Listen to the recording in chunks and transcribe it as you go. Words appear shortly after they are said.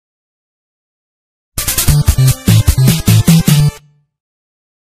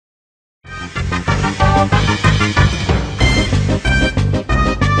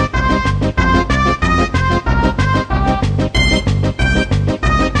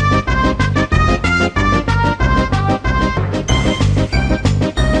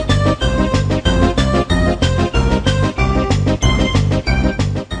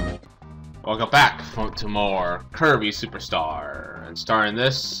Kirby Superstar. And starting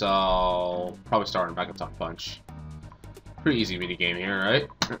this, I'll probably start in Back Attack Punch. Pretty easy mini game here, right?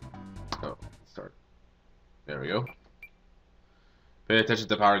 Oh, start. There we go. Pay attention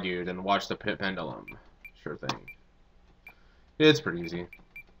to Power Gear, then watch the pit pendulum. Sure thing. It's pretty easy.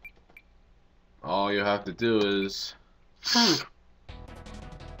 All you have to do is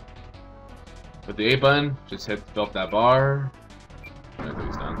with the A button, just fill up that bar. I think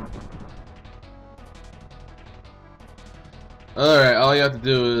he's done. Alright, all you have to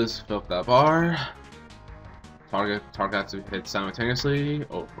do is fill up that bar. Target has to hit simultaneously.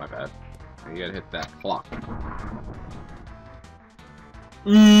 Oh, my bad. You gotta hit that clock.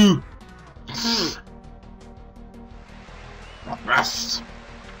 Ooh! Rest!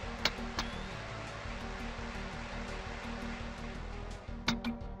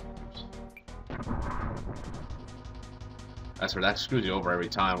 That's where that screws you over every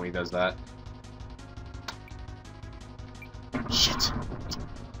time when he does that. Shit!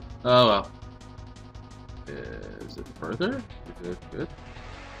 Oh well. Is it further? Is it good?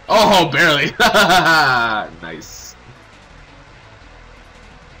 Oh, barely! Nice.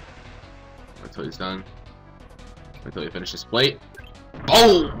 Wait till he's done. Wait till he finishes plate.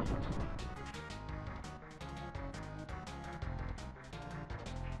 Boom!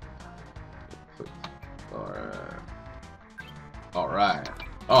 Alright. Alright.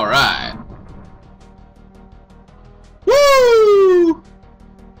 Alright. Woo!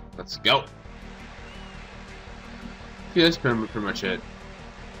 Let's go. Yeah, that's pretty much it.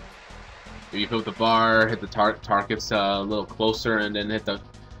 If you fill the bar, hit the targets a little closer, and then hit the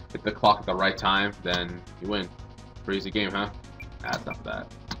clock at the right time, then you win. Pretty easy game, huh? That's not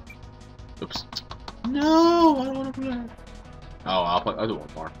that. Oops. No, I don't want to play. Oh, I'll do one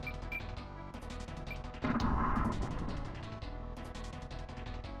more.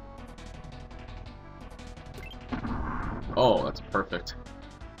 Oh, that's perfect.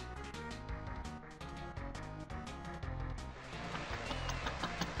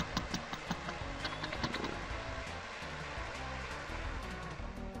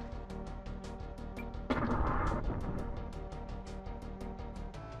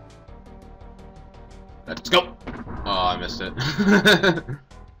 Let's go! Oh, I missed it.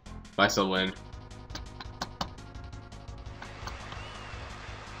 I still win.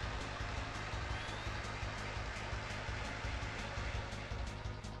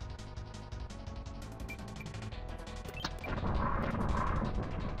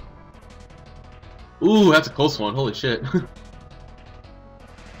 Ooh, that's a close one. Holy shit.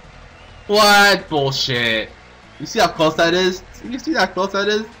 What bullshit? You see how close that is? You see how close that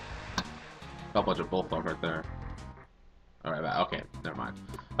is? A bunch of bullfuck right there. Alright, okay, never mind.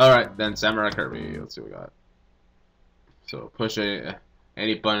 Alright, then Samurai Kirby. Let's see what we got. So push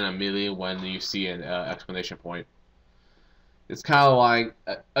any button immediately when you see an exclamation point. It's kind of like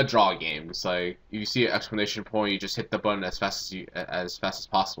a draw game. It's like if you see an exclamation point, you just hit the button as fast as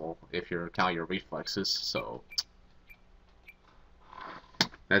possible if you're counting your reflexes. So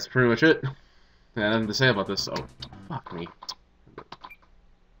that's pretty much it. I have nothing to say about this. Oh, fuck me.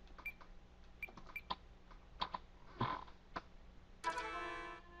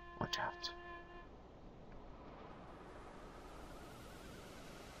 Watch out.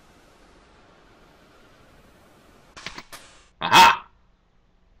 Aha!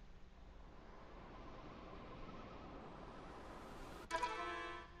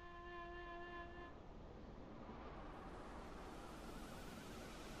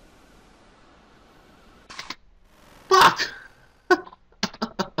 Fuck!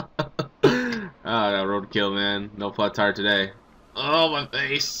 Ah, that roadkill, man. No flat tire today. Oh, my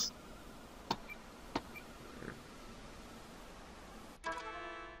face.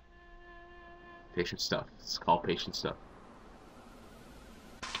 Patient stuff. It's called patient stuff.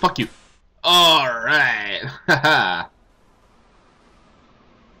 Fuck you. Alright. Haha.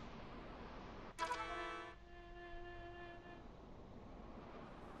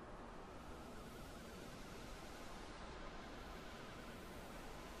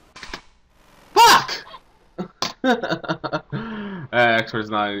 Fuck! Expert's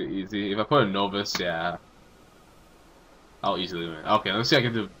not easy. If I put a novice, yeah. I'll easily win. Okay, let's see if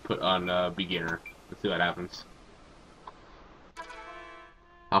I can put on beginner. Let's see what happens.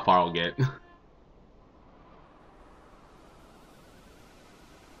 How far I'll get.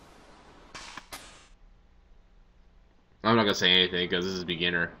 I'm not gonna say anything because this is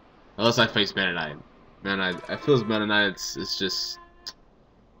beginner. Unless I face Meta Knight. I feel as Meta Knight it's just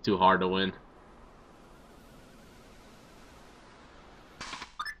too hard to win.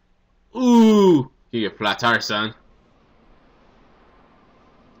 Ooh! You get flat tire, son.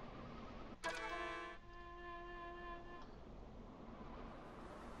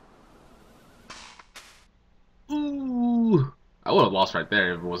 I would have lost right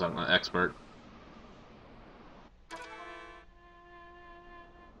there if it wasn't an expert.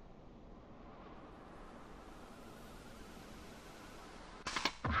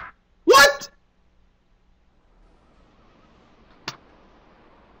 What?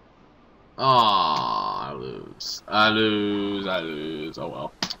 Aw, I lose. I lose. I lose. Oh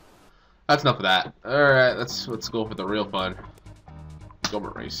well. That's enough of that. Alright, let's go for the real fun.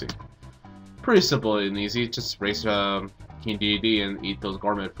 Government racing. Pretty simple and easy. Just race King D&D and eat those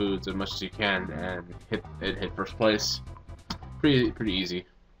gourmet foods as much as you can and hit first place. Pretty easy.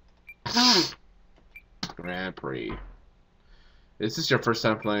 Grand Prix. Is this your first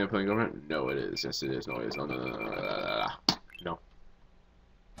time playing government? No, it is. Yes, it is. No, it is. No, no, no, no, no, no, no.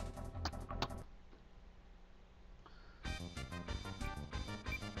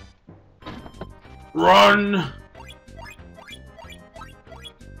 Run!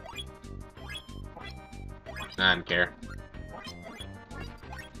 I don't care.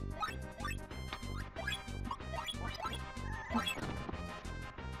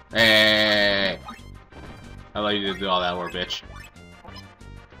 Hey! I let you to do all that work, bitch.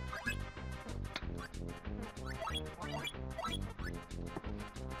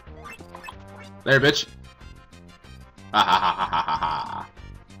 There, bitch. Ha ha ha ha ha ha ha.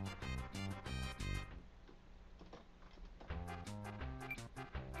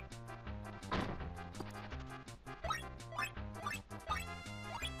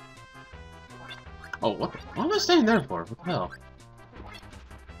 Oh, what? What am I staying there for? What the hell?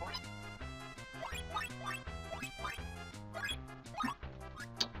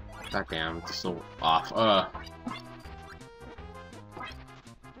 God damn, it's so off.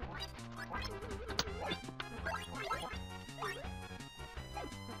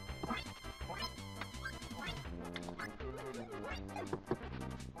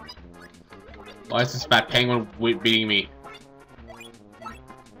 Why is this fat penguin beating me?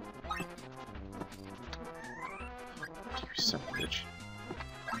 You son of a bitch.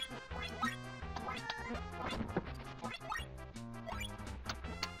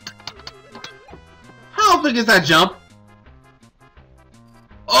 How big is that jump?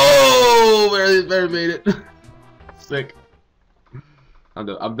 Oh, very made it. Sick. I'm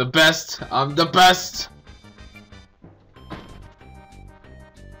the best. I'm the best.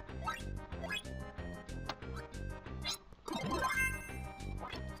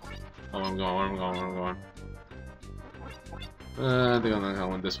 Oh, I'm going. I think I'm not gonna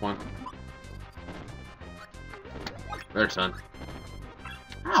win this one. There, son.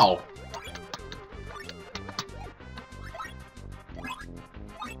 Ow!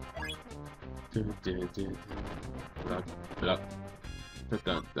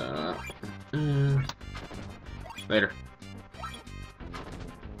 Later.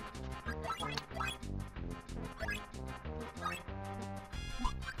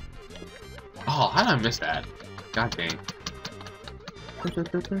 Oh, how did I miss that? God dang.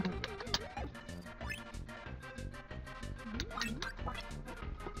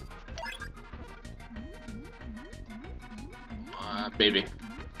 Baby.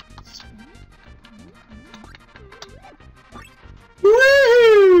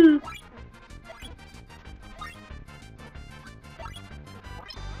 Woo!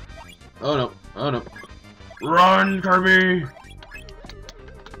 Oh no. Oh no. Run, Kirby!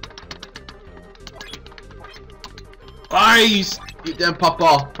 Ice! You damn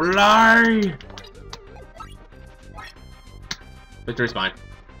papa! Fly! Victory's mine.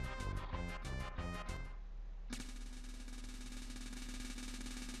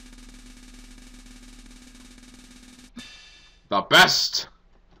 The best!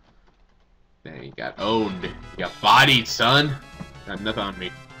 Dang, you got owned. You got bodied, son. Got nothing on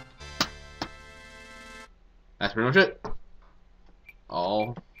me. That's pretty much it.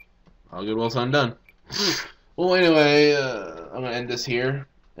 All good, well done. Well, anyway, I'm gonna end this here,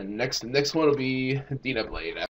 and next one will be Dina Blade.